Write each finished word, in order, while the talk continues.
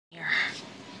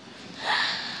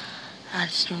I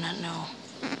just do not know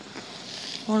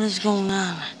what is going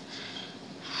on.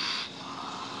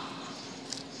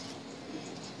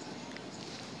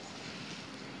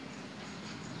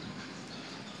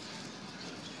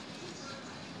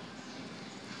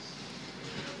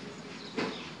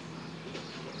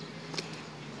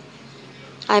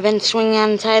 I've been swinging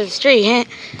on the side of the street.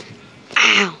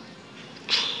 Ow.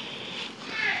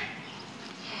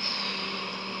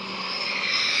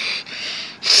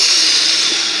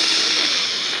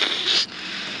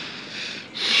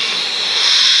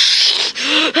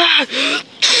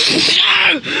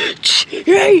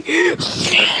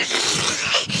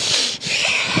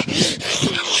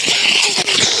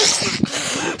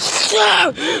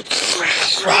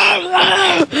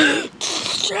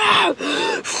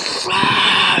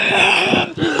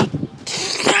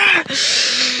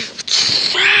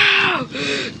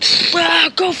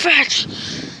 Go fetch!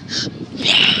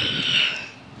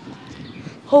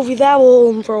 Hopefully that will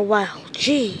hold him for a while.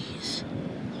 Jeez.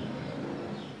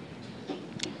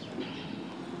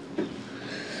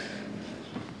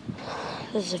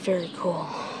 This is very cool.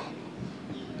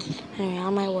 Anyway,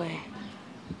 on my way.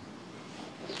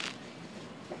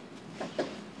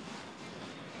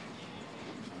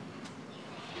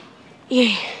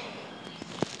 Yay.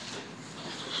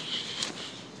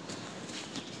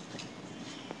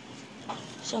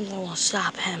 Something will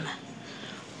stop him.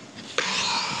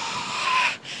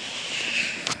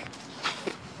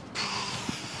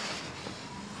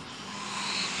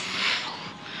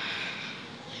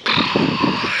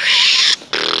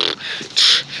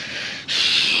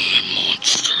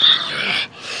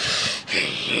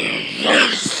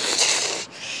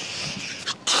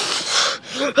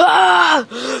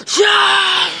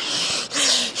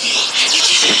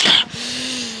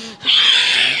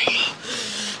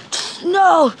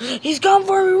 No! He's coming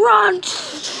for me! Run!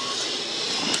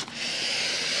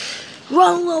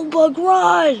 Run, little bug,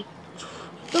 run!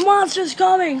 The monster's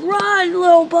coming! Run,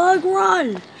 little bug,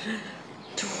 run!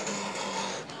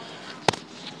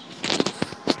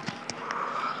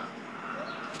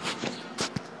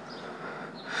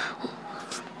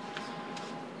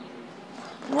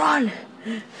 Run!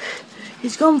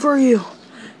 He's coming for you.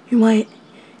 You might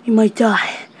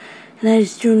die. And I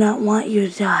just do not want you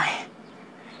to die.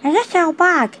 And this little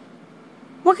bug,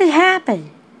 what could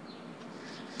happen?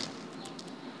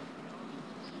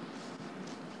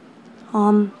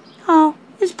 Oh,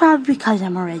 it's probably because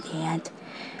I'm a red ant.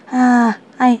 I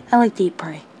like to eat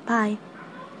prey. Bye.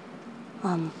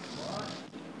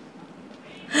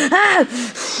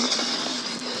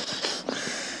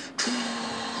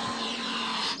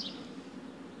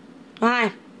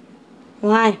 Ah!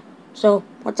 Why? So,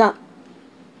 what's up?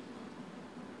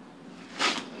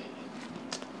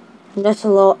 I'm just a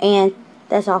little ant,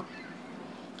 that's all.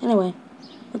 Anyway,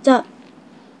 what's up?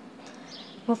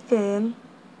 Nothing.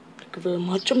 Thank you very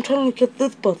much. I'm trying to get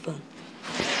this button.